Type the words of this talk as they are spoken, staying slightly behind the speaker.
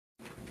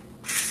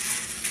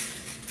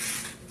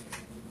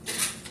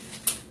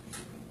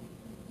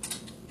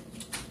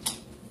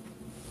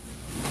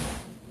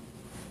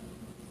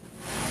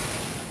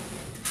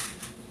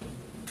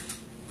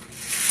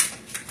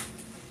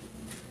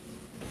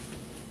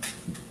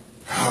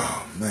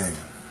Man,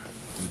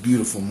 it's a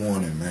beautiful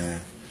morning,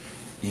 man.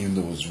 Even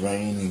though it's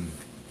raining,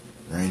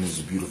 rain is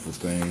a beautiful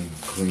thing.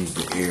 Cleans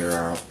the air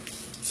out.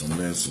 So I'm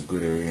letting some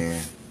good air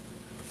in.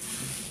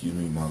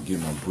 Get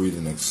my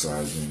breathing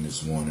exercise in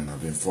this morning.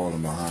 I've been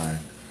falling behind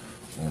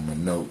on my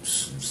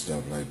notes and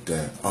stuff like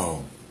that.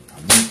 Oh, I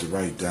meant to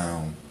write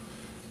down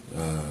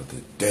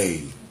the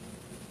day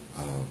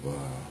of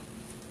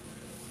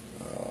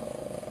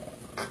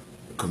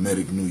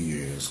Kemetic New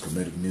Year. It's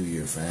Kemetic New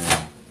Year,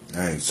 fam.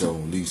 Alright, so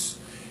at least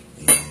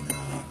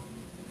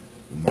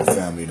with my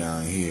family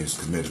down here, it's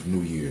Kemetic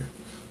New Year.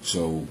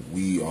 So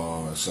we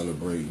are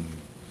celebrating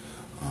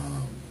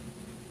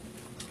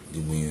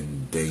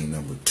doing day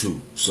number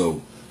 2.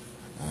 So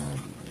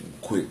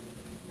quick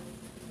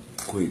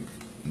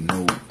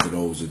note for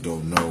those that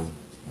don't know,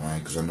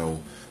 right?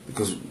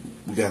 Because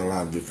we got a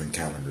lot of different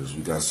calendars.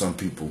 We got some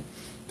people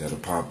that are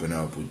popping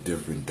up with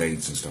different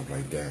dates and stuff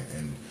like that.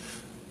 And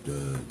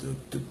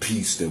the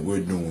piece that we're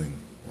doing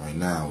right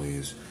now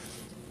is,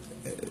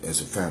 as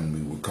a family,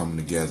 we're coming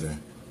together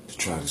to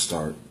try to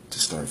start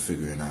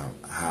figuring out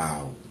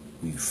how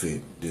we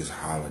fit this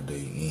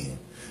holiday in.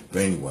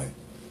 But anyway,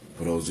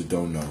 for those that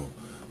don't know,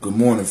 good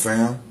morning,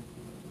 fam.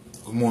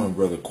 Good morning,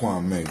 brother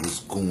Kwame.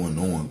 What's going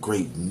on?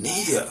 Great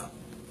Nia.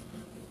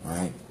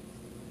 Right?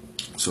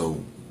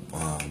 So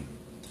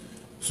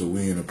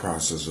we're in the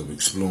process of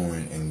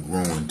exploring and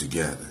growing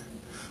together,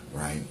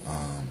 right?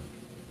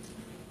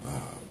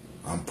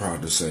 I'm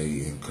proud to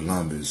say in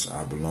Columbus,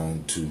 I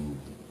belong to,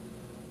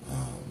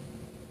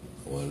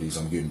 or at least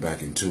I'm getting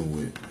back in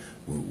tune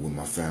with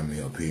my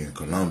family up here in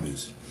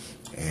Columbus,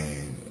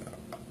 and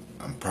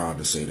I'm proud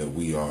to say that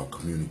we are a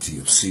community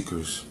of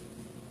seekers,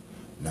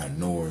 not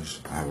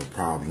knowers. I have a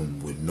problem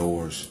with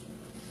knowers,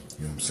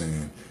 you know what I'm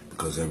saying?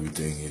 Because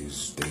everything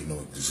is, they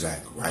know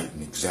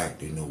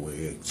they know where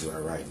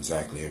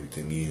exactly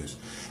everything is.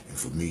 And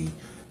for me,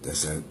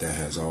 that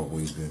has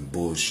always been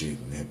bullshit,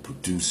 and that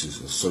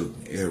produces a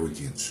certain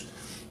arrogance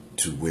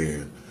to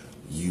where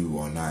you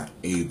are not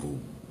able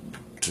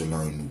to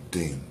learn new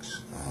things.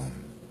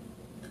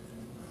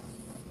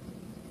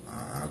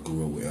 I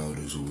grew up with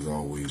elders who was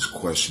always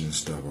questioning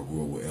stuff. I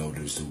grew up with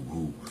elders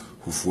who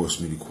forced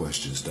me to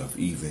question stuff,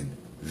 even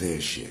their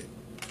shit,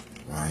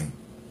 right?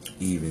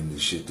 Even the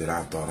shit that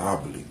I thought I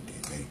believed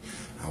in.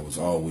 I was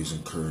always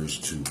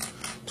encouraged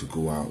to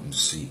go out and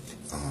seek.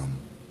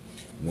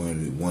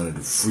 One of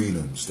the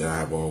freedoms that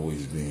I've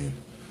always been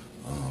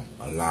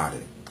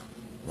allotted,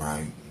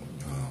 right?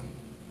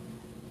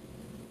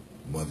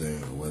 Whether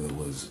it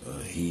was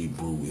a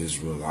Hebrew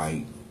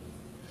Israelite,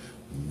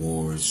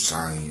 Moorish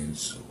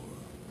science,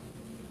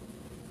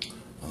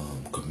 or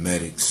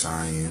Kemetic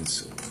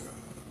science.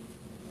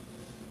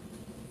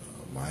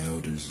 My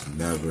elders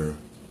never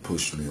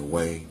pushed me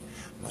away.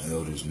 My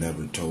elders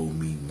never told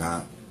me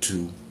not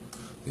to.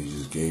 They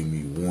just gave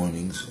me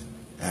warnings and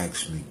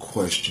asked me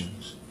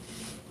questions.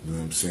 You know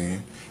what I'm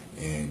saying?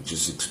 And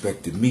just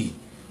expected me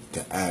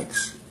to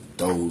ask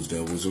those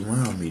that was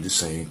around me the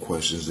same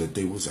questions that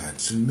they was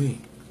asking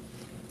me.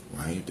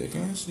 Right? They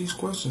can answer these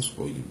questions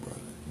for you, brother.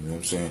 You know what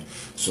I'm saying?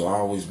 So I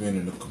always been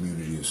in a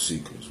community of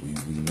seekers. We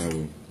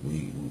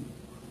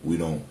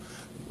don't,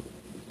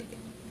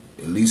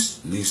 at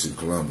least in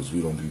Columbus,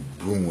 we don't be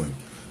brewing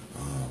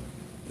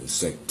the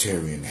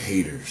sectarian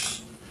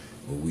haters,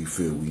 where we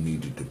feel we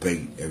need to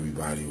debate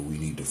everybody or we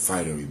need to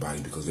fight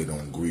everybody because they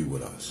don't agree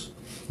with us.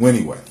 Well,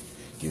 anyway,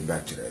 getting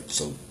back to that.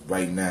 So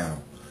right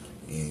now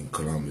in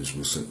Columbus,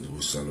 we're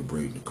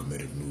celebrating the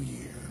Kemetic New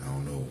Year. And I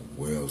don't know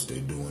where else they're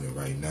doing it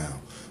right now,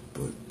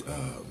 but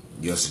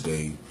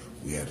yesterday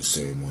we had a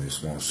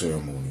small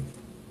ceremony,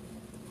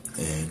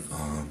 and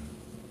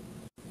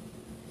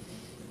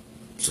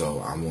so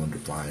I wanted to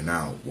find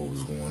out what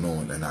was going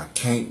on, and I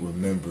can't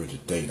remember the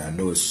date. I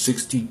know it's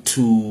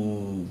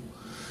 62.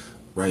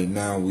 Right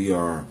now we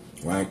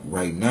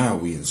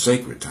in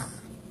sacred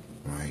time,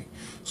 right?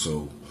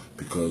 So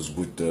because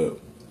with the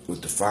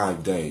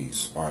 5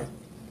 days, all right,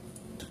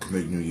 the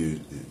Kemetic New Year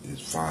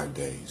is 5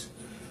 days,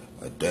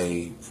 a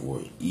day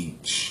for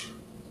each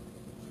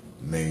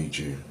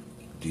major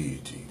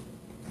deity.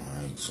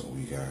 All right, so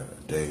we got a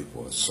day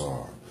for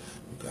Asar,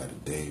 we got a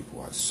day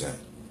for Aset,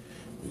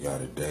 we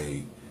got a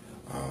day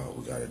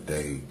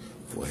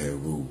for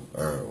Heru,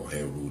 or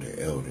Heru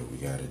the Elder. We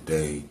got a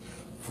day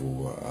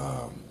for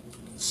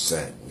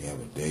Set. We have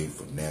a day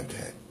for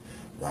Nebhat,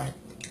 right?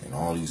 And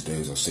all these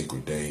days are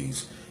sacred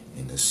days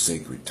in the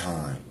sacred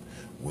time,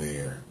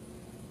 where,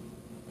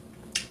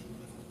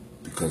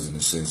 because in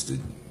a sense the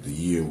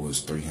year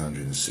was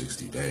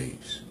 360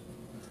 days,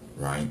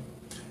 right?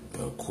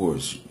 But of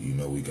course, you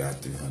know, we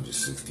got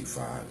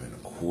 365 and a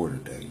quarter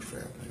day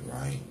family,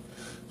 right?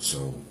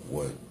 So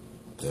what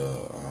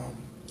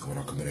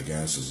our Kemetic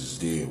ancestors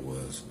did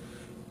was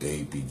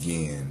they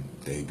began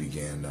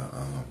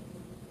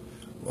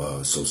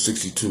so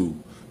 62,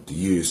 the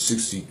year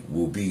 60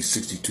 will be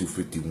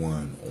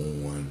 6251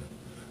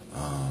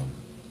 on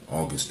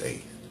August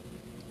 8th,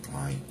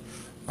 right?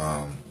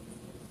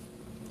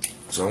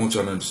 So I want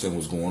y'all to understand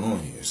what's going on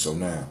here. So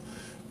now,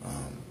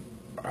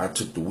 I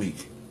took the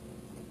week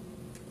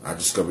I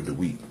discovered the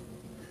week,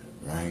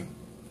 right?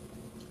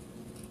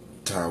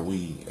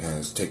 Tawi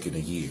has taken a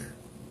year,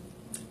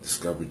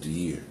 discovered the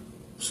year.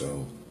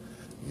 So,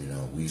 you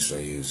know, we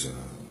say it's,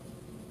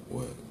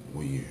 what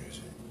year is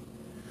it?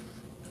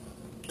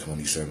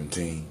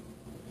 2017.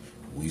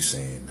 We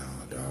saying,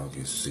 nah, dog,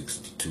 it's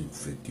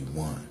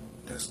 6251.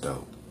 That's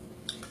dope.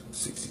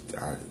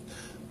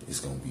 It's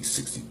going to be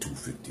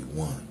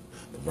 6251.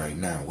 But right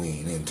now, we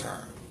ain't in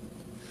time.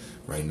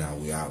 Right now,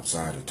 we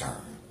outside of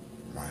time.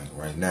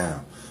 Right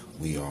now,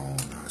 we are on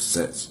our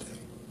set state.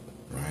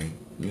 Right?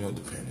 You know,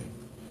 depending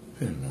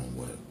on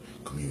what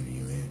community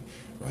you're in.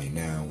 Right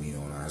now, we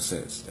on our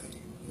set state.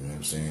 You know what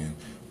I'm saying?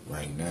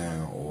 Right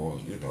now, or,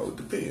 you know, it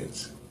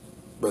depends.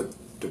 But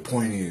the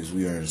point is,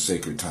 we are in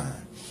sacred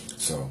time.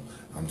 So,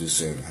 I'm just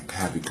saying,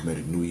 happy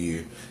Kemetic New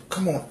Year.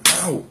 Come on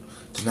out.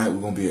 Tonight,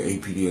 we're going to be at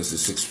APDS at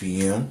 6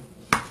 p.m.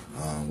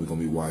 We're going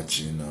to be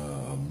watching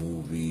a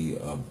movie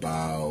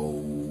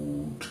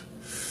about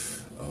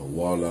a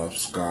Wolof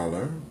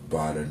scholar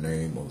by the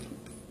name of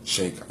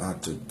Sheikh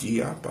Anta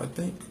Diop, I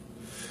think.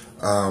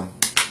 I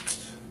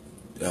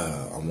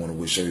want to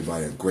wish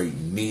everybody a great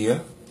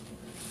Nia,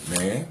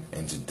 man.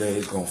 And today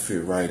is going to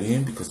fit right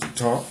in because the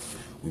talk,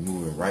 we're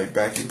moving right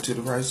back into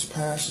the rites of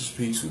passage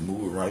piece. We're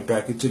moving right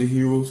back into the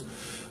heroes.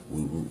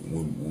 We're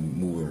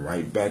moving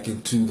right back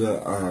into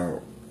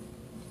the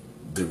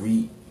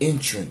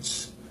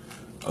re-entrance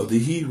of the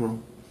hero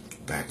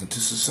back into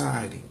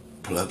society,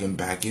 plugging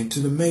back into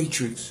the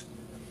matrix,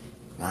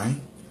 right?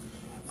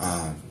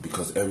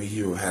 Because every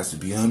hero has to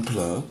be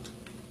unplugged.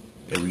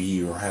 Every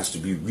hero has to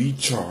be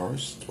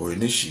recharged or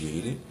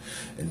initiated,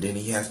 and then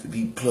he has to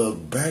be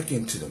plugged back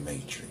into the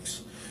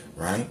matrix,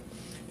 right?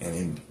 And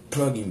in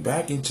plugging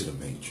back into the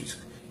matrix,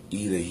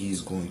 either he's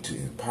going to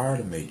empower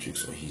the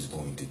matrix or he's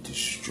going to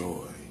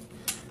destroy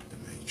the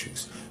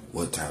matrix.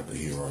 What type of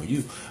hero are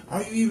you?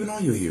 Are you even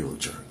on your hero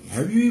journey?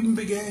 Have you even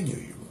began your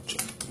hero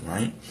journey,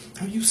 right?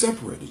 Have you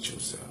separated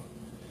yourself?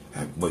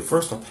 Wait,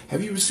 first off,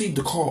 have you received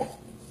the call?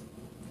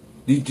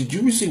 Did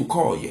you receive a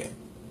call yet?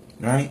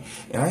 Right?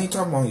 And I ain't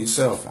talking about your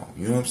cell phone.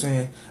 You know what I'm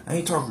saying? I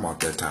ain't talking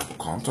about that type of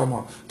call. I'm talking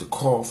about the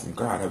call from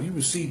God. Have you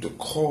received a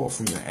call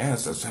from your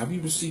ancestors? Have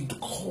you received a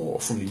call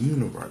from the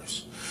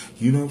universe?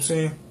 You know what I'm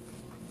saying?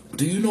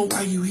 Do you know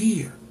why you're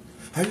here?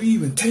 Have you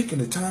even taken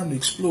the time to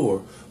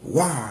explore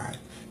why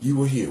you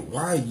were here?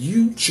 Why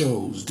you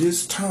chose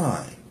this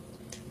time?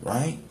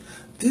 Right?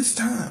 This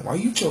time. Why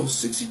you chose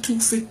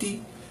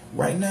 6250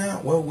 right now?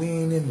 Well, we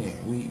ain't in there.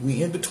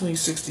 We in between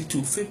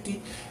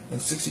 6250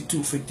 and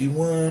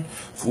 6251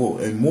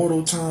 for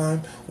immortal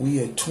time. We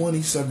at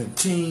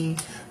 2017,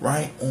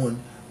 right? On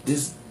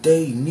this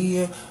day,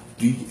 Nia,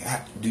 do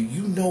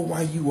you know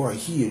why you are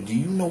here? Do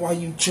you know why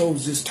you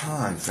chose this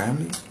time,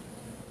 family?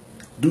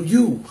 Do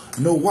you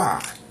know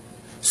why?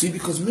 See,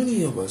 because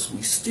many of us,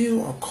 we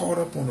still are caught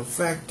up on the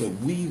fact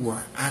that we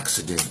were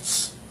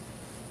accidents,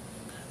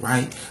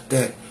 right?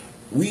 That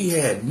we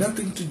had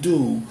nothing to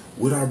do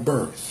with our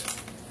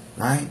birth,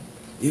 right?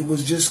 It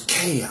was just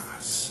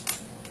chaos.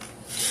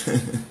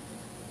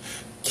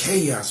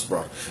 Chaos,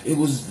 bro. It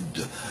was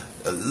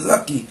a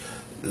luck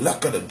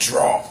of the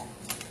draw.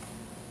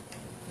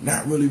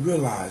 Not really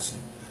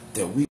realizing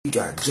that we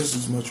got just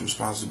as much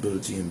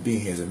responsibility in being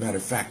here. As a matter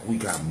of fact, we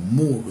got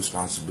more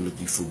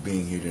responsibility for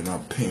being here than our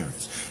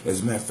parents.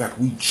 As a matter of fact,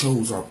 we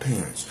chose our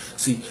parents.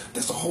 See,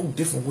 that's a whole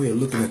different way of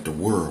looking at the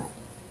world.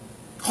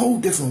 Whole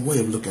different way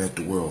of looking at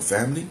the world,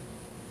 family.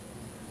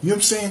 You know what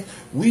I'm saying?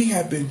 We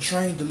have been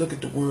trained to look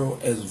at the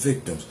world as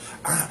victims.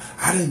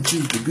 I didn't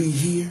choose to be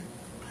here.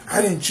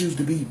 I didn't choose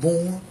to be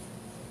born.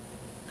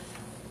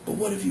 But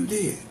what if you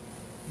did?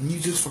 And you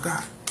just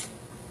forgot?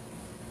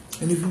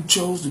 And if you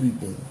chose to be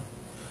born,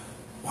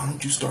 why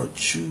don't you start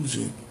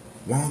choosing?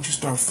 Why don't you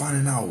start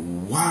finding out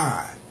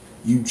why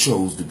you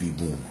chose to be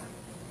born?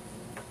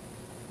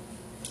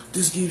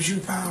 This gives you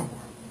power.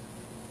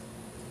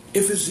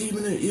 If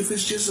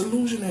it's just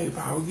illusionary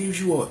power, it gives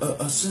you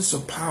a sense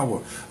of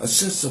power, a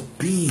sense of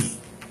being.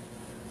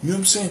 You know what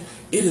I'm saying?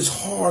 It is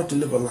hard to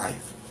live a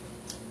life.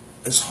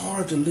 It's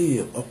hard to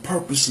live a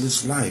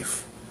purposeless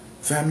life,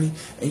 family.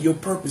 And your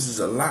purpose is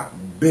a lot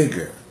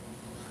bigger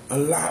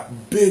than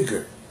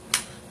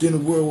the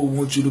world will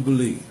want you to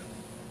believe.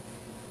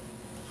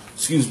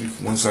 Excuse me,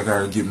 once I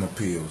gotta get my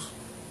pills.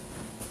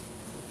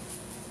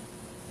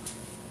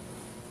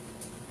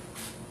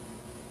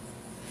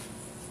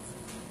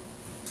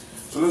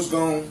 So let's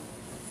go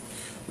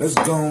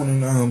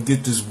on and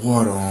get this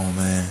water on,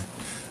 man.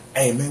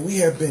 Hey, man, we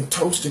have been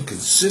toasting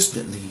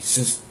consistently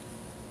since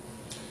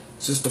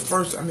the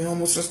first,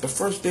 almost since the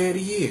first day of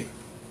the year.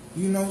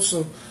 You know,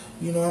 so,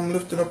 you know, I'm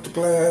lifting up the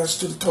glass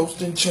to the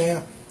toasting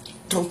champ,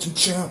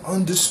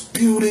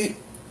 undisputed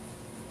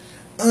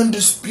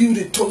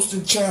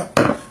toasting champ.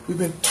 We've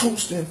been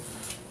toasting,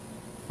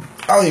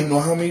 I don't even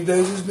know how many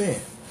days it's been,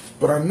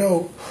 but I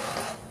know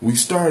we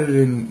started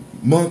in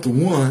month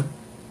 1,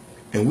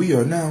 and we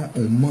are now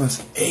on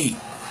month 8.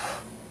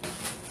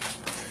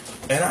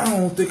 And I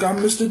don't think I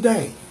missed a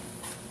day.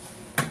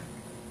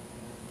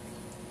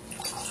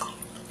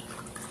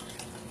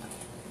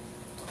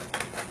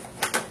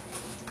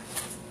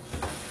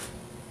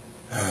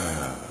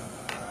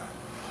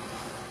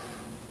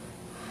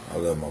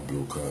 love my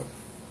blue cup,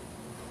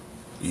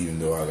 even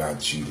though I got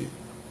cheated.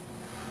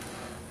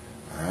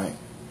 Alright?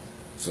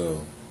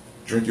 So,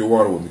 drink your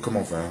water with me. Come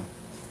on, fam.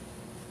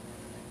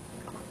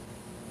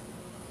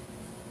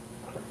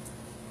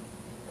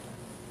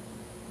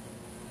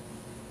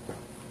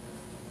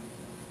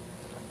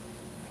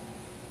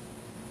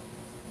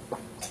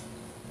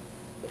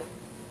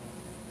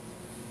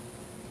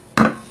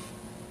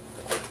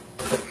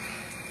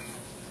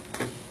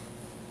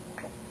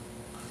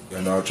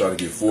 You know, I'll try to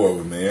get 4 of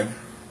it, man.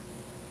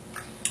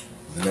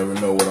 You never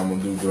know what I'm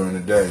going to do during the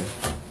day.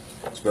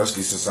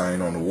 Especially since I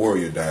ain't on the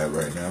warrior diet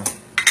right now.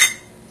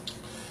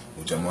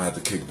 Which I'm going to have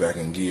to kick back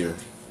in gear.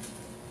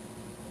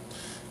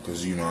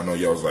 Because, you know, I know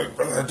y'all was like,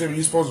 brother,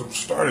 you're supposed to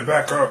start it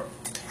back up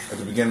at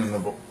the beginning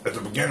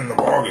of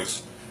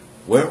August.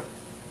 Well,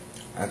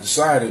 I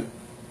decided,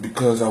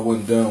 because I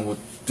wasn't done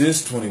with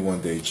this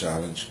 21-day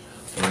challenge,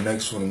 for the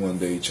next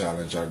 21-day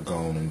challenge, I'd go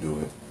on and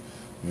do it.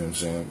 You know what I'm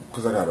saying?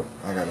 Because I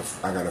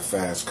got a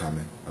fast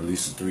coming, at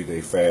least a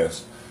 3-day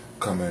fast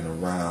coming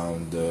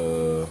around.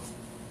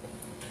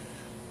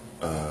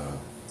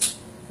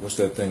 What's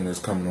that thing that's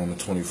coming on the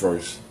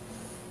 21st?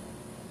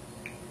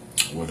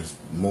 Where the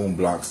moon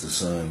blocks the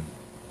sun,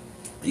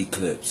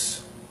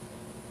 eclipse.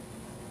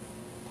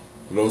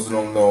 For those who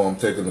don't know, I'm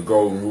taking the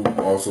golden route,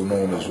 also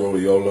known as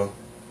rhodiola.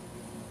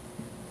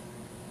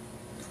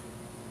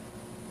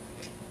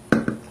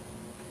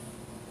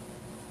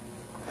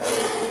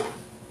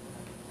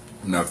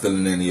 I'm not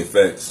feeling any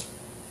effects.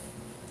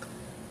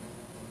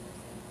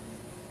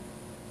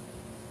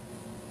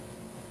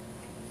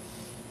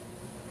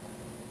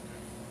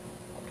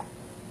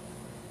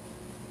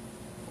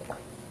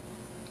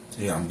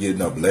 Yeah, I'm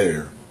getting up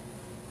later.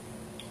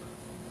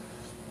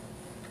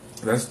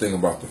 That's the thing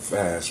about the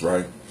fast,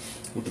 right?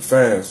 With the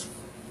fast,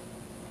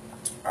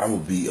 I will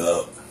be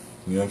up.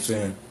 You know what I'm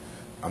saying?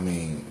 I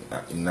mean,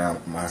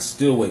 now I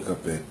still wake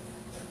up at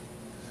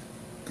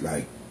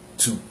like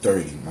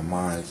 2:30. My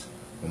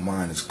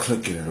mind is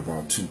clicking at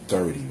about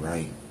 2:30,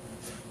 right?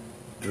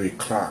 3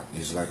 o'clock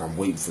is like I'm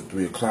waiting for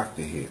 3 o'clock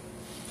to hit.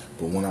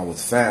 But when I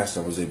was fast,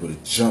 I was able to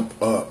jump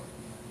up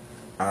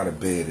out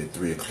of bed at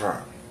 3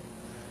 o'clock.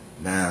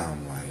 Now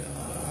I'm like,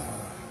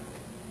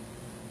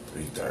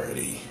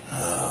 3:30,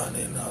 and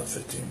then another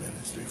 15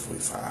 minutes,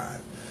 3:45,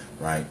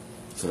 right?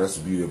 So that's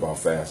the beauty about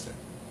fasting.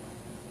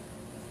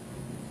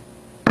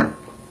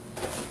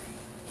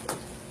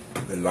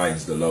 It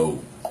lightens the load.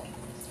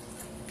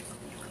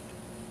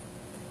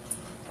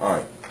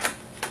 Alright,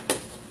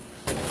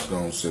 let's go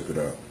and sip it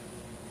up.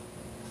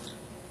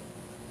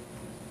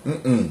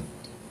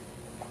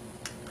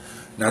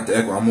 Not the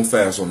equinox. I'm gonna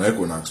fast on the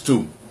equinox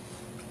too,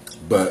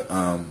 but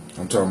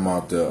I'm talking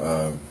about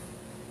the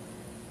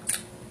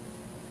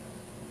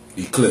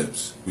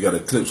eclipse. We got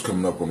an eclipse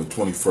coming up on the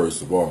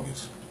 21st of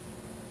August.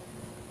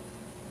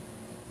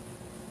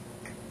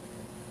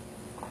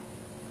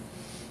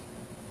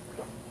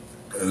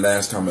 The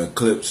last time an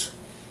eclipse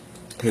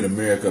hit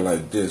America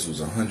like this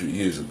was 100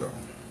 years ago,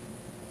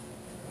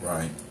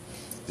 right?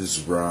 This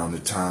is around the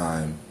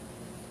time.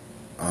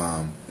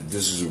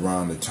 This is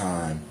around the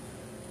time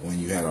when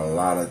you had a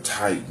lot of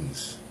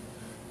titans,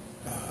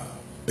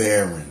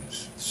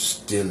 barons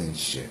stealing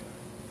shit,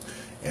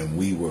 and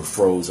we were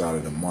froze out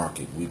of the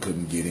market. We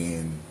couldn't get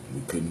in.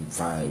 We couldn't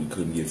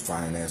get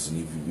finance,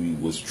 and if we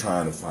was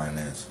trying to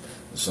finance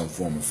in some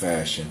form of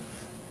fashion,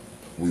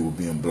 we were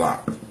being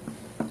blocked,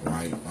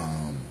 right?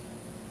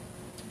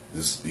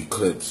 This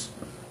eclipse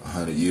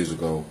 100 years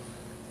ago,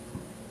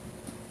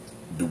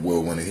 the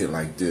world, when it hit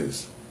like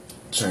this,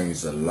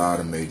 changed a lot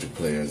of major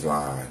players'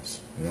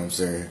 lives. You know what I'm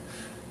saying?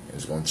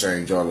 It's going to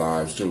change our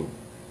lives too.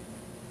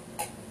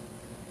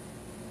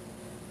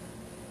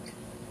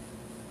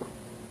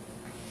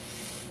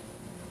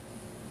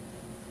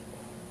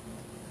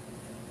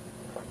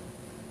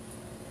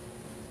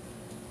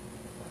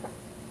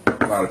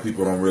 A lot of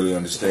people don't really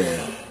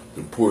understand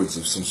the importance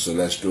of some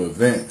celestial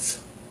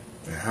events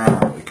and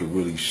how it could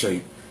really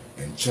shape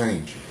and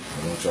change you.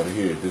 I want y'all to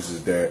hear it. This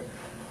is that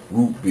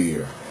root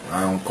beer.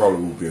 I don't call it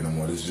root beer no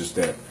more. This is just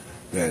that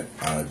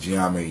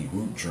Gye-Nyame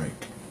root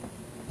drink.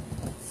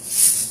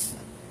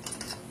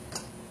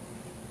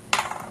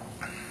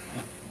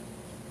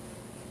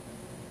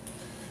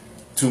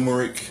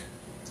 Turmeric,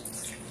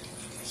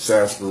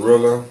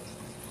 sarsaparilla,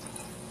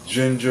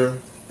 ginger,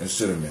 and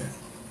cinnamon.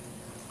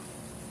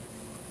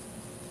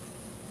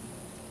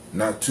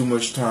 Not too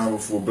much time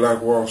before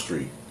Black Wall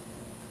Street.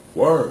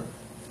 Word.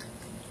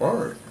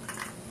 Word.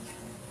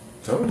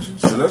 Told you.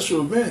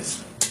 Celestial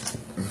events.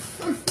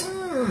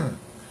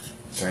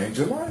 Change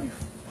your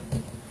life.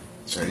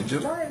 Change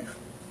your life.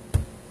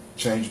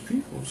 Change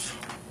people's.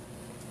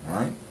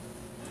 Right?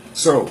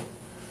 So,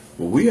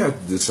 what we have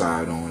to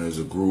decide on as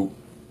a group,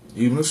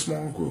 even a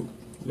small group,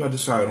 we got to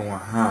decide on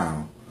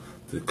how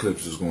the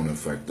eclipse is going to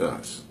affect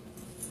us.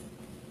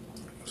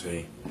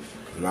 See?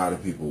 A lot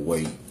of people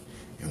wait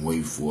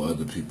for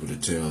other people to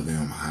tell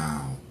them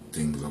how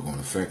things are going to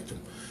affect them.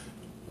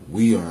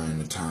 We are in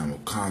a time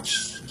of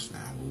consciousness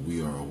now where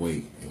we are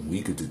awake, and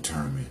we could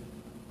determine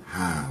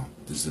how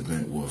this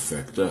event will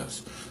affect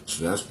us.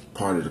 So that's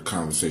part of the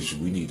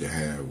conversation we need to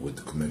have with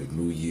the Kemetic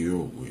New Year.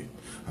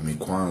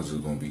 Kwanzaa is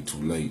going to be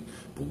too late,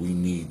 but we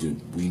need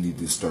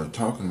to start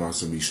talking about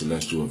some of these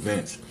celestial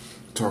events,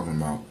 talking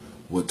about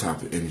what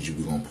type of energy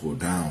we're going to pull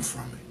down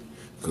from it,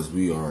 because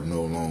we are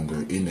no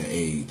longer in the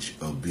age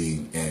of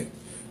being at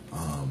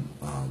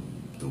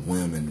the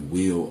whim and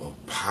will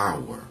of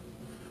power.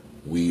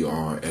 We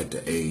are at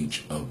the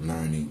age of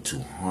learning to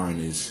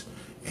harness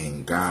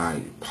and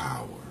guide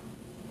power,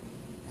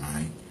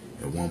 right?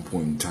 At one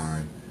point in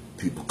time,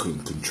 people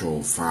couldn't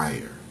control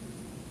fire,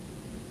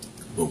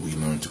 but we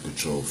learned to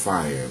control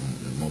fire.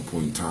 At one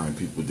point in time,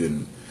 people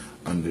didn't,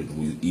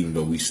 even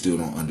though we still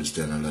don't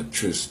understand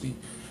electricity,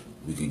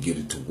 we could get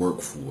it to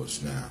work for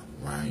us now,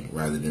 right?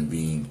 Rather than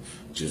being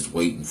just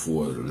waiting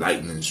for a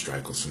lightning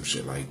strike or some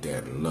shit like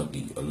that, a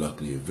lucky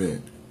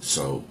event.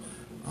 So,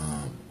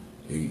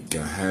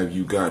 have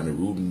you gotten a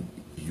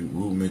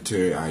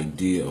rudimentary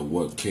idea of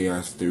what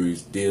chaos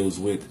theories deals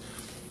with?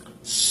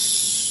 A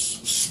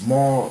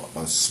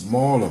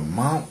small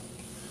amount.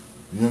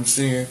 You know what I'm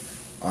saying?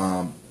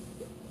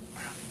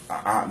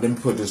 Let me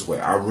put it this way.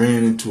 I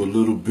ran into a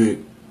little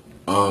bit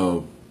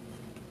of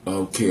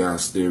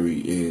chaos theory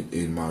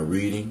in my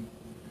reading,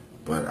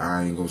 but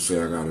I ain't gonna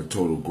say I got a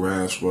total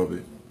grasp of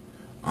it.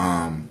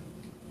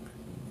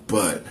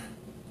 But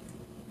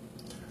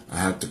I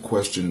have to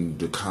question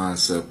the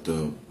concept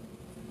of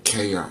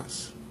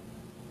chaos.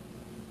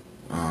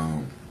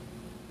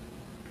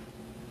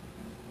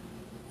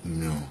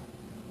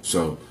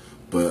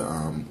 But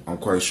I'm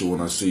quite sure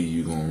when I see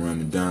you, you're gonna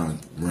run it down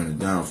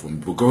for me.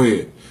 But go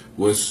ahead.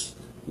 What's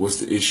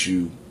the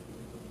issue?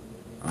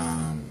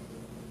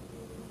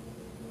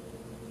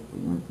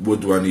 What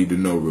do I need to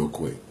know real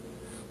quick?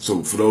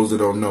 So for those that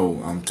don't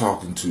know, I'm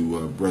talking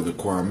to Brother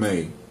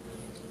Kwame.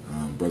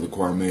 Brother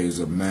Kwame is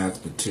a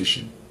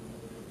mathematician.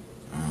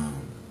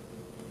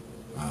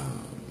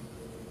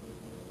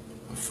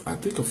 I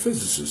think a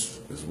physicist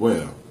as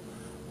well.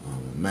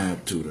 A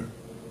math tutor.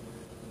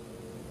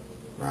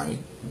 Right?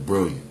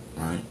 Brilliant,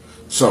 right?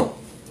 So,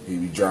 he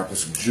be dropping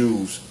some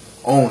jewels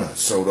on us.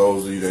 So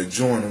those of you that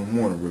join in the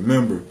morning,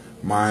 remember,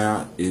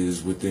 Maya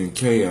is within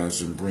chaos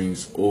and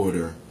brings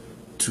order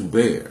to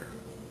bear.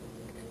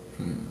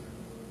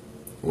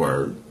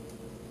 Word.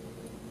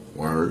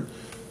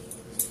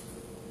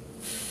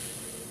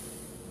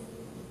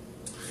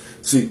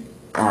 See,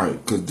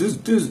 alright, because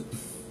this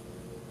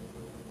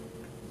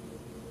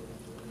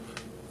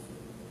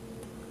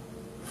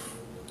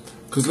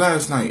because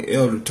last night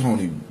Elder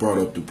Tony brought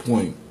up the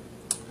point,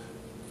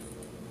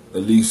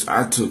 at least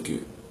I took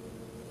it,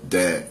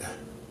 that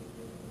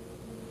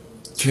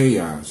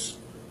chaos,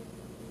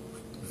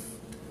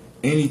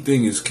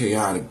 anything is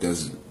chaotic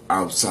that's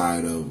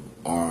outside of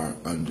our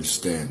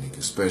understanding,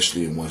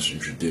 especially in Western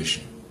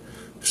tradition.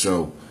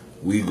 So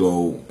we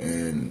go,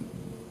 and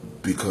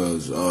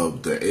because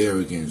of the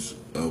arrogance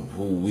of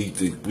who we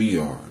think we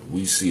are,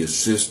 we see a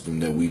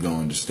system that we don't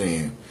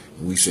understand,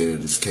 and we say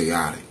that it's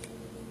chaotic.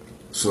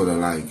 Sort of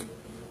like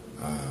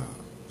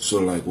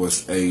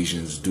what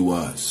Asians do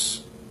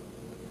us,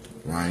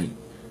 right?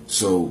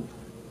 So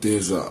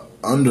there's a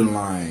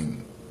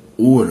underlying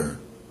order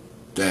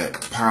that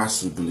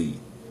possibly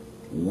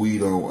we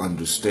don't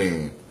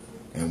understand,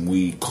 and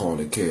we call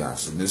it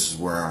chaos. And this is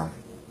where I'm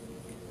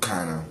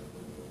kind of,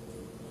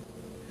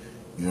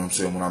 you know what I'm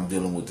saying, when I'm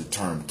dealing with the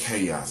term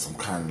chaos, I'm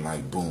kind of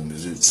like, boom,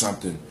 is it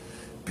something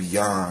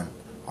beyond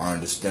our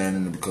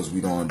understanding? And because we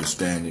don't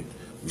understand it,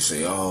 we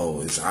say, oh,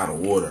 it's out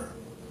of order.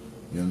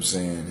 You know what I'm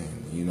saying?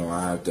 And, you know,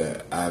 I have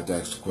to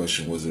ask the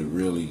question, was it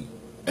really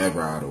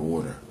ever out of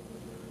order?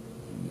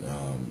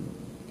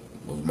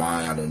 Was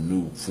Maya a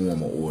new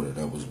form of order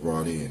that was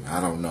brought in?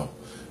 I don't know.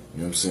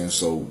 You know what I'm saying?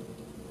 So,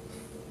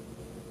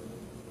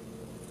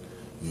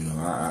 you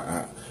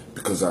know,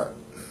 because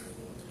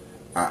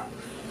I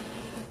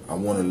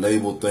want to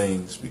label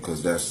things,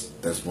 because that's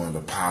one of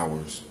the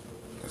powers.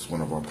 That's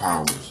one of our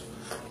powers,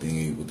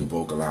 being able to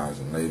vocalize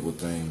and label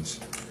things.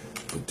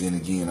 But then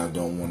again, I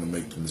don't want to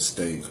make the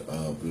mistake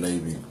of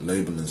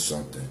labeling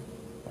something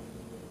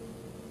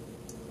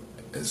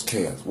as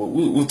chaos. Well,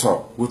 we'll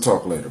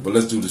talk later. But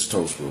let's do this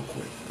toast real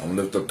quick. I'm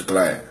gonna lift up the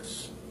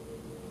glass.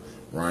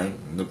 Right?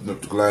 Lifting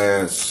up the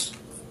glass.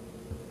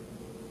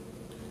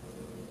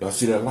 Y'all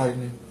see that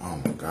lightning? Oh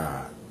my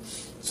God!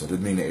 So that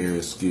means the air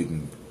is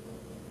getting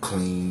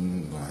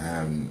clean. Gonna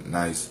have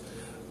nice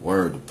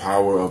word. The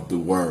power of the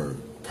word.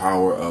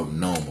 Power of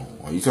Nomo.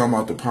 Are you talking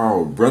about the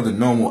power of Brother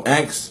Nomo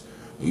X?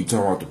 Or you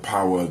talking about the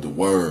power of the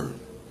word?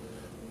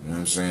 You know what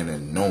I'm saying?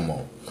 And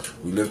Nomo.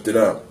 We lift it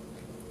up.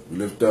 We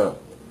lift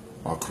up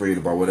our Creator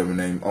by whatever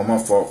name. On my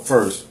fault.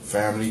 First,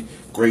 family.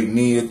 Great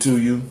Nia to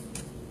you.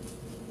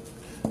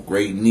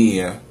 Great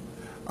Nia.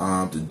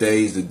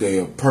 Today is the day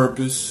of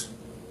purpose.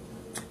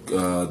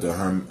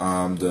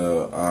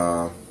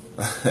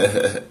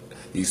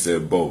 He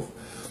said both.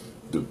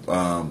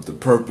 The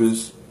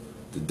purpose.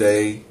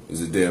 Today is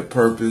a day of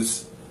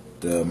purpose.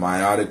 The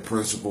meiotic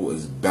principle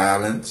is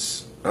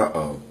balance.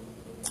 The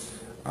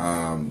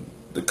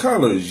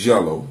color is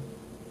yellow.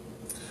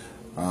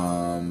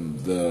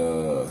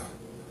 The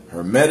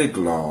Hermetic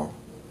law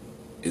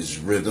is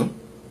rhythm.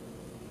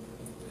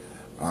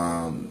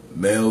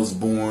 Males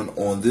born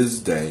on this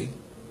day,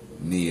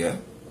 Nia.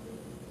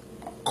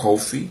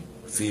 Kofi.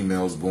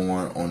 Females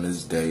born on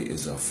this day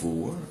is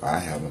Afua. I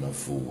have an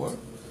Afua.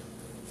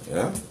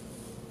 Yeah.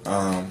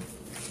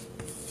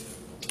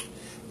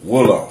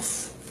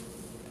 Wolof.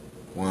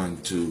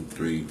 1, 2,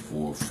 3,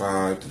 4,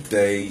 5.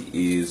 Today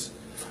is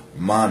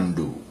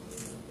Mandu.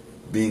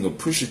 Being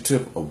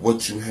appreciative of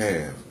what you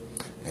have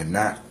and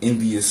not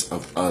envious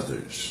of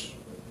others.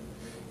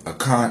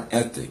 Akan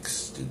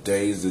ethics.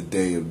 Today is the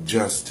day of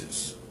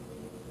justice.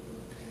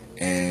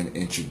 And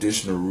in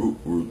traditional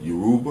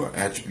Yoruba,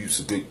 attributes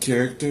of good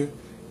character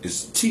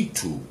is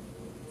Titu,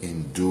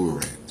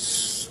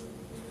 endurance.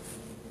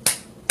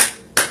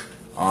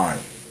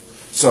 Alright,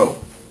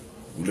 so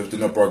we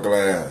lifting up our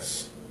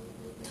glass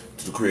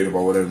to the creator, by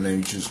whatever name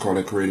you choose to call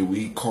that creator.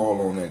 We call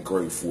on that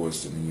great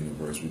force in the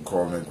universe. We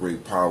call on that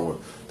great power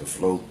to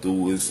flow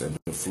through us and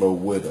to flow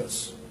with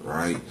us,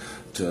 right?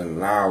 To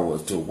allow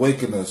us, to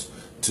awaken us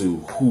to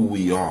who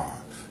we are.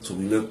 So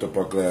we lift up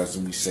our glass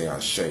and we say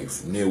Ashe.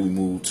 From there we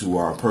move to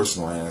our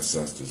personal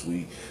ancestors.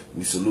 We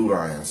salute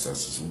our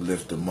ancestors. We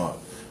lift them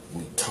up.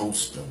 We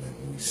toast them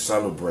and we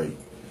celebrate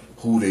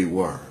who they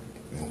were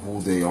and who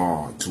they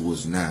are to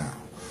us now.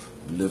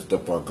 We lift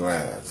up our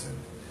glass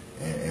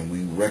and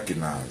we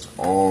recognize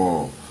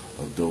all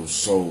of those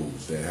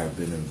souls that have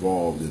been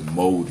involved in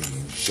molding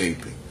and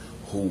shaping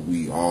who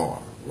we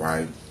are,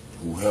 right?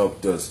 Who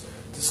helped us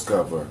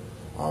discover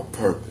our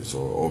purpose,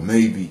 or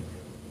maybe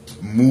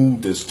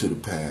moved us to the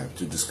path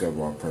to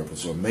discover our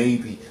purpose, or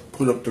maybe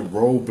put up the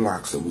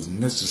roadblocks that was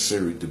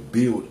necessary to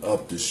build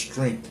up the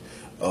strength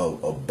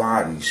of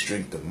body,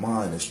 strength of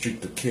mind, and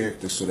strength of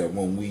character, so that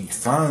when we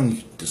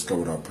finally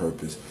discovered our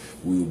purpose,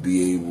 we will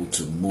be able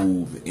to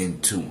move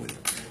into it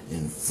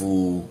in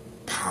full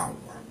power,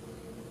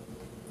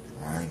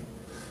 right?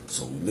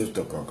 So we lift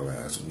up our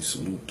glass and we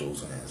salute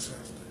those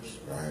ancestors,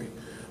 right?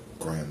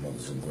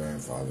 Grandmothers and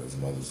grandfathers,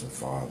 mothers and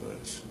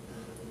fathers,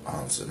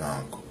 aunts and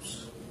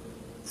uncles,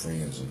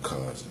 friends and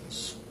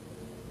cousins,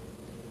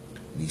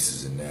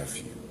 nieces and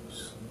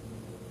nephews,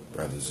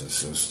 brothers and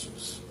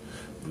sisters.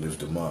 We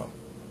lift them up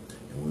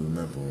and we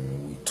remember them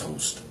and we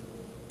toast them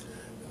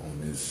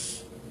on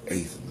this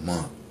 8th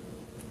month,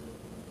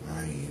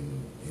 right,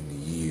 in the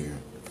year.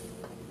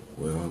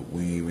 Well,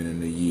 we ain't even in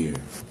the year.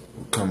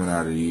 We're coming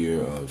out of the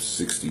year of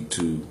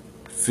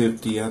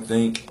 6250, I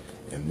think,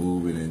 and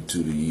moving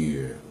into the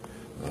year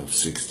of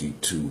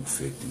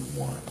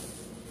 6251.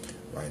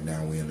 Right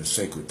now we're in the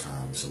sacred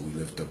time, so we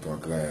lift up our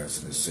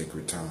glass in the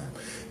sacred time.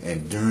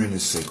 And during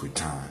this sacred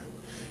time,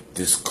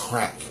 this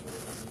crack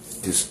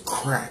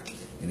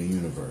in the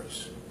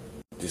universe,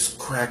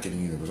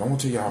 I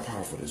want to tell you how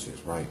powerful this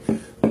is, right?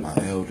 My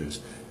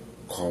elders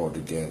called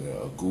together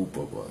a group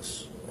of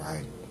us,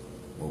 right,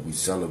 where we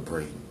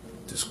celebrate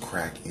this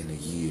crack in the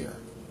year,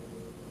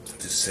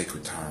 this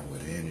sacred time where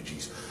the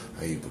energies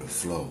are able to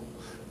flow,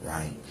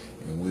 right?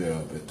 And we're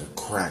up at the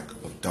crack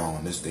of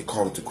dawn. They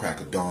call it the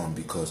crack of dawn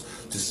because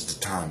this is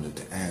the time that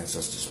the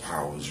ancestors'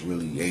 power is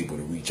really able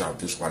to reach out.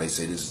 This is why they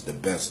say this is the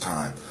best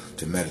time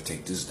to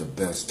meditate. This is the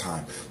best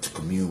time to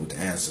commune with the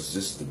ancestors.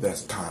 This is the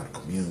best time to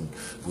commune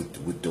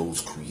with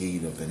those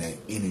creative and that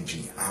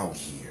energy out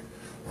here,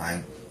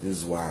 right? This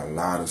is why a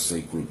lot of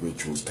sacred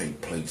rituals take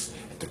place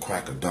at the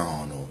crack of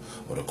dawn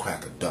or the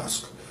crack of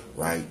dusk,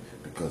 right?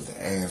 Because the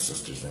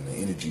ancestors and the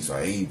energies are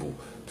able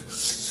to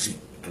seep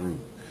through.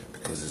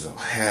 Because there's a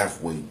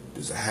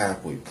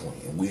halfway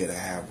point, and we're at a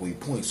halfway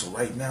point. So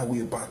right now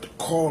we're about to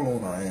call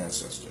on our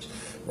ancestors,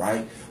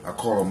 right? I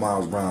call on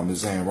Miles Brown,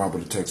 Ms. Ann,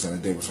 Robert the Texan,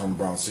 Davis, Herman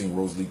Brown, Senior,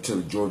 Rosalie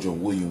Tilly, Georgia,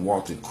 and William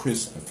Walton,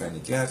 Chris, and Fanny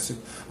Gatson,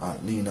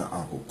 Aunt Nina,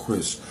 Uncle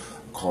Chris.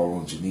 I call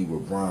on Geneva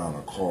Brown.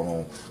 I call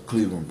on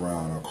Cleveland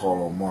Brown. I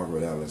call on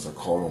Margaret Ellis. I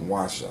call on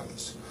Wash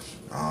Ellis.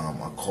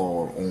 I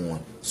call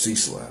on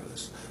Cecil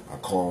Ellis. I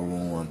call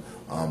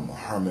on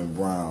Herman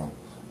Brown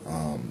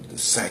the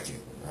second,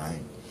 right?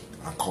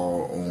 I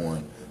call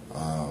on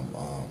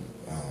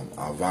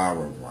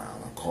Alvira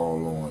Brown. I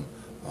call on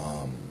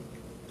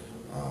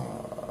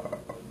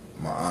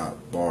my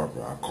Aunt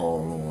Barbara. I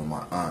call on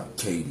my Aunt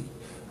Katie.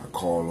 I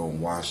call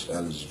on Wash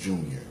Ellis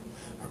Jr.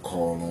 I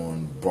call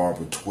on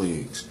Barbara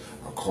Twiggs.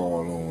 I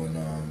call on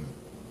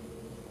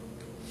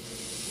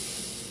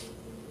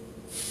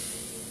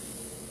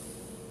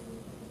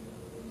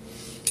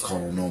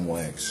Normal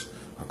X.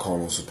 I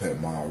call on Sapet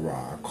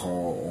Mara. I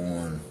call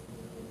on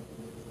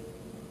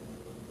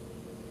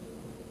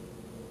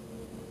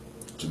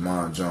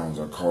Jamon Jones.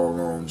 I call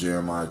on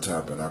Jeremiah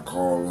Tappan. I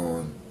call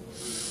on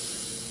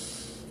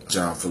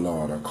John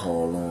Fillard. I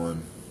call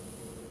on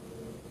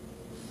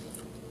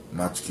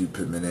Montague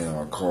Pittman-El.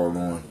 I call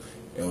on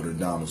Elder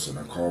Donaldson.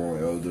 I call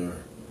on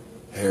Elder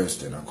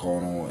Hairston. I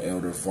call on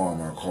Elder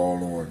Farmer. I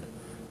call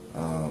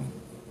on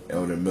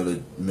Elder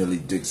Millie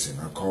Dixon.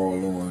 I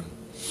call on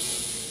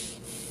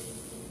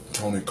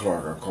Tony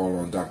Clark. I call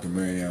on Dr.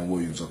 Marianne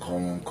Williams. I call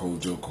on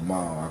Kojo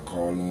Kamal. I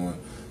call on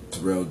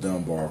Terrell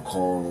Dunbar. I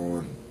call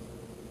on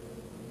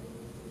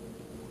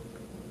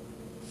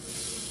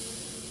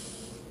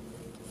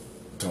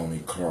Tony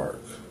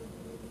Clark.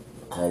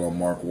 I call on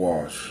Mark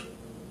Walsh.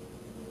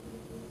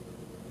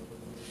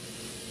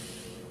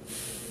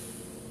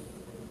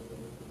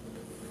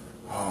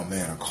 Oh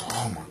man,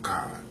 oh my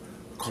God.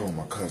 I call on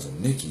my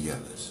cousin Nikki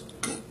Ellis.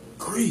 Good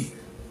grief.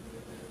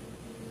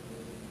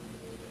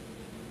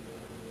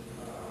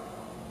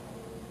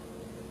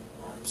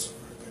 I'm sorry,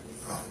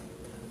 baby.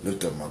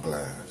 Lift up my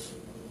glass.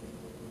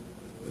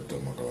 Lift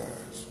up my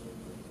glass.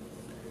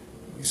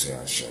 We say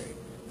Ashe.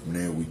 From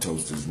there we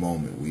toast this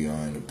moment. We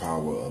are in the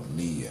power of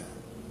Nia,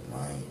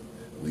 right?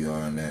 We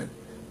are in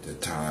the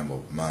time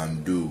of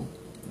Mandu,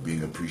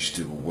 being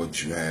appreciative of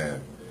what you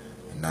have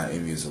and not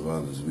envious of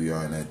others. We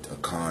are in that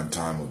Akan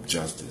time of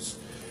justice.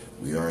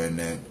 We are in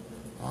that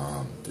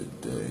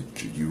the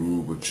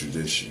Yoruba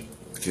tradition,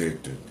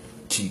 character,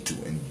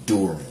 Titu,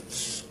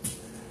 endurance,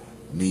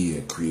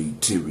 Nia,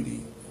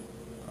 creativity.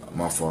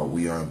 My fault.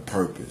 We are in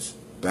purpose,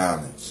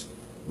 balance,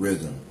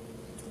 rhythm.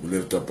 We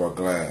lift up our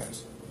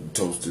glass. We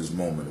toast this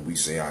moment and we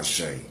say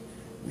Ashe.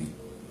 We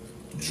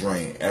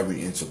drain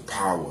every inch of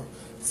power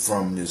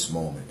from this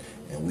moment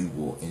and we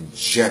will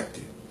inject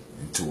it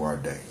into our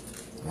day,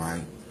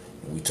 right?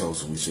 And we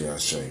toast and we say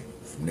Ashe.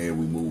 From there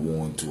we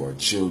move on to our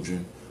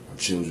children, our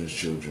children's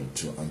children,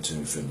 unto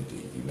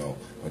infinity. You know,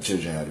 my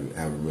children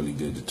haven't really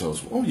did the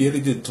toast. Oh yeah, they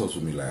did the toast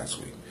with me last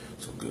week.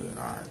 So good,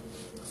 all right.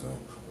 So,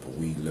 but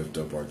we lift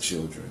up our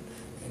children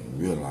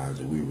and realize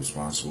that we're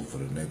responsible for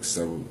the next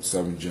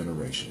seven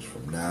generations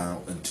from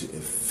now until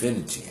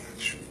infinity,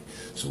 actually.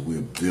 So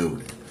we're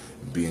building.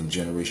 Being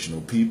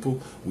generational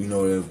people, we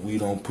know that if we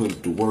don't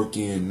put the work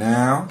in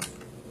now,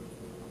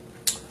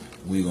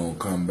 we're going to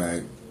come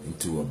back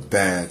into a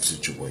bad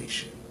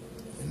situation.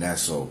 And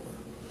that's over.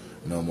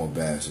 No more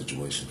bad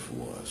situations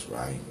for us,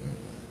 right?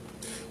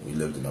 We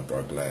lifting up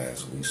our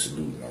glass. We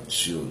saluting our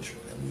children.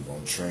 And we're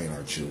going to train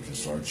our children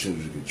so our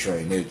children can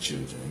train their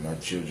children. And our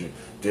children,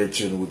 their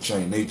children will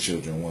train their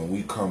children. When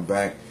we come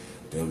back,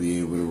 they'll be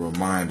able to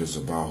remind us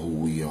about who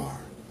we are.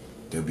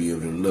 They'll be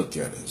able to look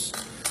at us.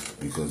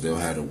 Because they'll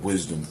have the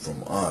wisdom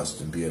from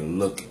us and be able to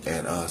look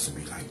at us and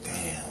be like,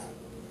 damn,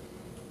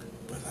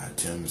 Brother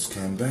Tim's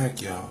come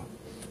back, y'all.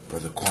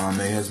 Brother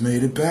Kwame has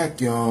made it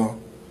back, y'all.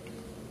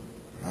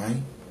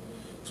 Right?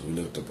 So we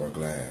lift up our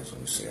glass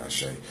and we say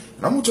Ashe. And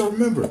I want y'all to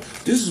remember,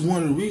 this is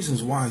one of the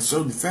reasons why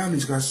certain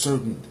families got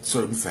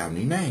certain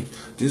family names.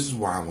 This is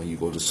why when you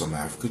go to some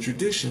African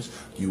traditions,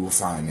 you will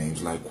find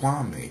names like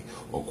Kwame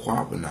or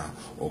Kwabena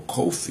or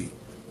Kofi,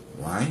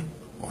 right?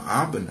 Or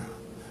Abena.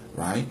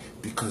 Right?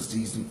 Because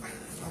these, I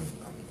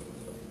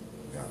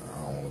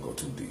don't want to go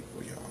too deep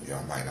for y'all.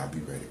 Y'all might not be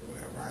ready for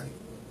that, right?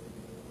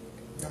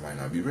 Y'all might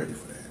not be ready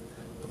for that.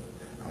 But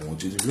I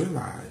want you to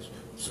realize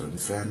certain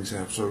families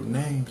have certain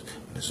names,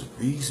 and there's a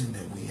reason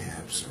that we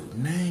have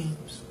certain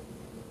names,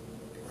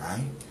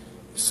 right?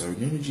 There's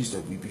certain energies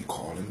that we be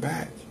calling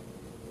back.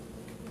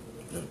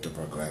 Lift up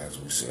our glass,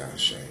 we say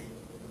Ashe.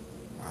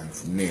 Right?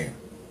 From there,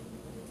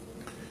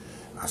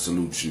 I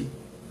salute you.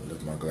 I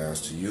lift my glass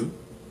to you.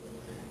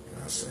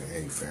 I say,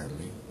 hey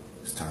family,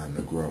 it's time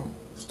to grow.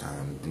 It's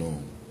time to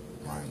bloom,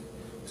 right?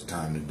 It's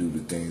time to do the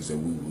things that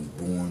we was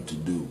born to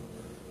do.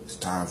 It's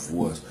time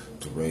for us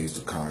to raise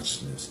the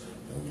consciousness.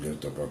 And we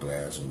lift up our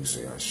glass and we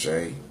say,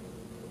 Ashe,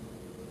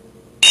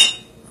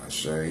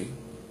 Ashe,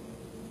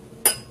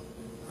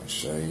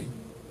 Ashe.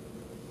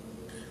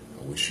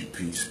 I wish you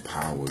peace,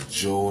 power,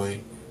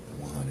 joy, and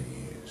 100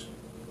 years.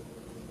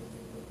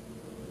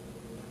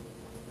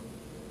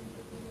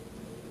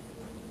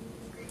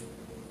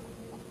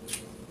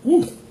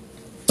 Woo!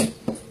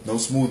 No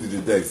smoothie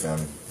today,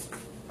 family.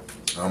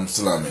 I'm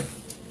slumming.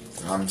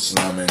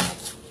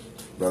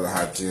 Brother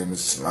Hatim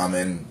is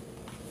slumming.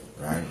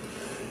 Right?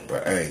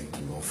 But hey, we're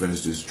going to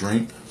finish this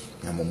drink.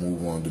 I'm going to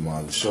move on to my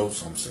other show.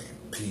 So I'm saying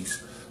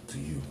peace to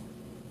you.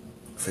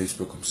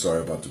 Facebook, I'm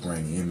sorry about the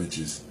grainy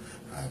images.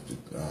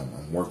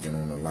 I'm working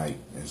on the light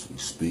as we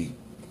speak.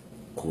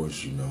 Of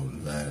course, you know,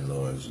 the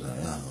landlord's like,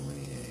 oh, we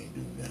ain't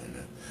do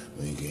nothing.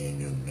 We can't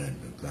do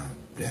nothing about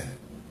that.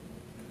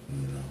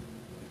 You know.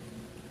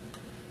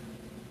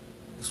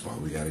 That's why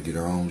we got to get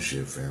our own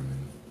shit, family.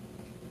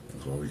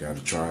 That's why we got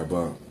to tribe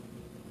up.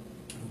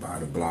 Buy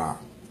the block,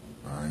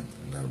 right?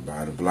 You got to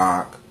buy the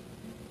block.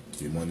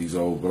 Get one of these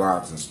old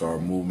blocks and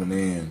start moving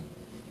in.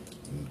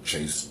 And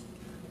chase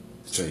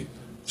some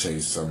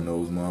of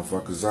those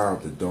motherfuckers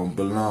out that don't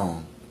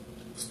belong.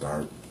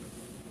 Start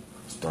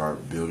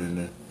building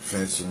the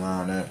fence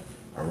around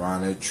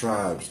that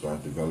tribe.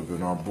 Start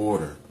developing our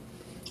border.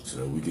 So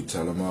that we can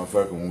tell a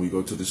motherfucker when we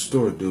go to the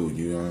store, dude,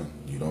 you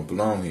don't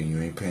belong here.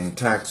 You ain't paying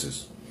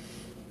taxes.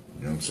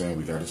 You know what I'm saying?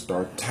 We got to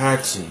start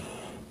taxing,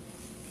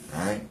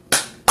 right?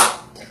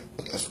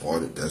 That's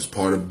part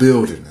of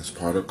building. That's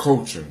part of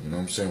culture. You know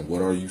what I'm saying?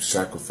 What are you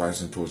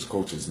sacrificing towards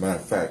culture? As a matter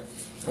of fact,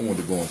 I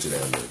wanted to go into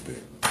that a little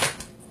bit.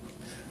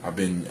 I've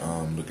been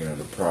looking at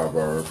a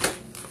proverb,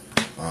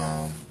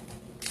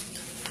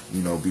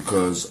 you know,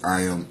 because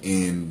I am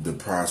in the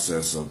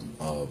process of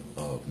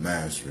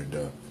mastering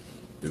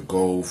the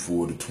goal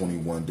for the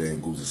 21-day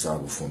Nguzo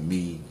Saba for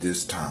me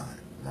this time,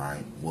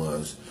 right,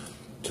 was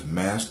to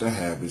master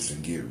habits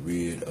and get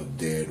rid of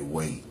dead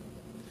weight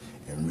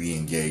and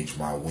re-engage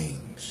my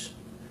wings,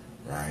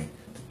 right?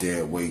 The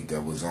dead weight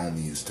that was on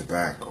me is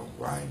tobacco,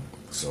 right?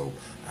 So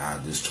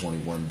this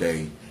 21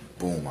 day,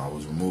 boom, I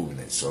was removing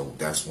it. So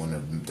that's one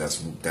of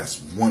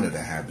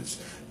the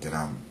habits that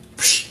I'm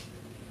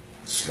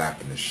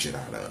slapping the shit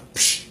out of,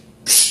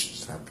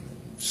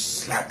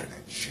 slapping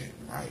that shit,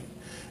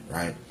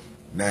 right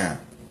now.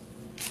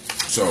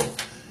 So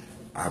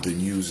I've been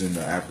using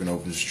the African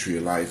Openness Tree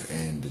of Life,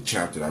 and the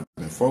chapter that I've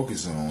been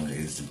focusing on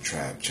is the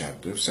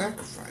chapter of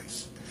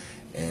sacrifice.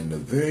 And the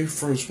very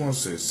first one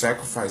says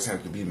sacrifice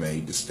has to be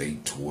made to stay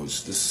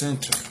towards the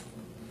center.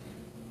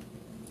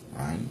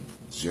 Right?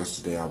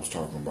 Yesterday I was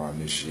talking about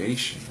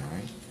initiation,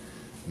 right?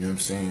 You know what I'm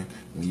saying?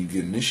 When you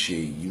get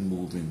initiated, you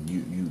move and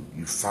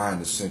you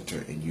find the center,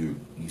 and you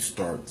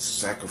start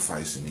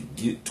sacrificing to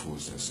get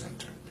towards that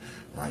center.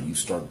 Right? You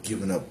start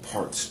giving up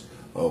parts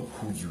of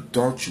who you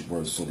thought you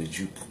were so that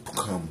you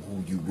become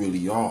who you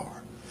really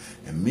are.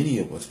 And many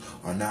of us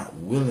are not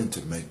willing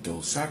to make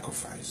those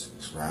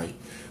sacrifices, right?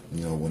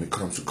 You know, when it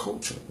comes to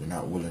culture, we're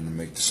not willing to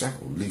make the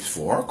sacrifice. At least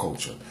for our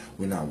culture,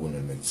 we're not willing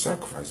to make the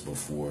sacrifice. But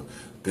for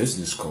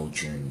business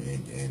culture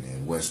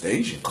and West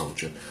Asian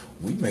culture,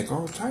 we make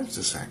all types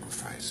of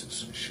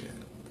sacrifices and shit,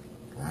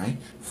 right?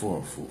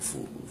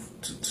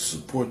 To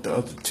support the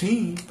other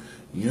team,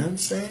 you know what I'm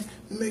saying?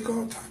 We make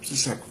all types of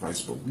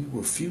sacrifices, but we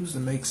refuse to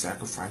make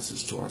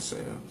sacrifices to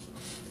ourselves.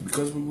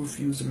 Because we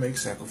refuse to make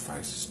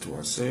sacrifices to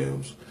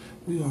ourselves,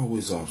 we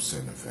always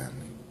upset the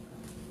family.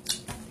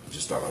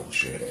 Just thought I would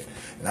share that.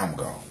 And I'm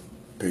gone.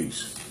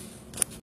 Peace.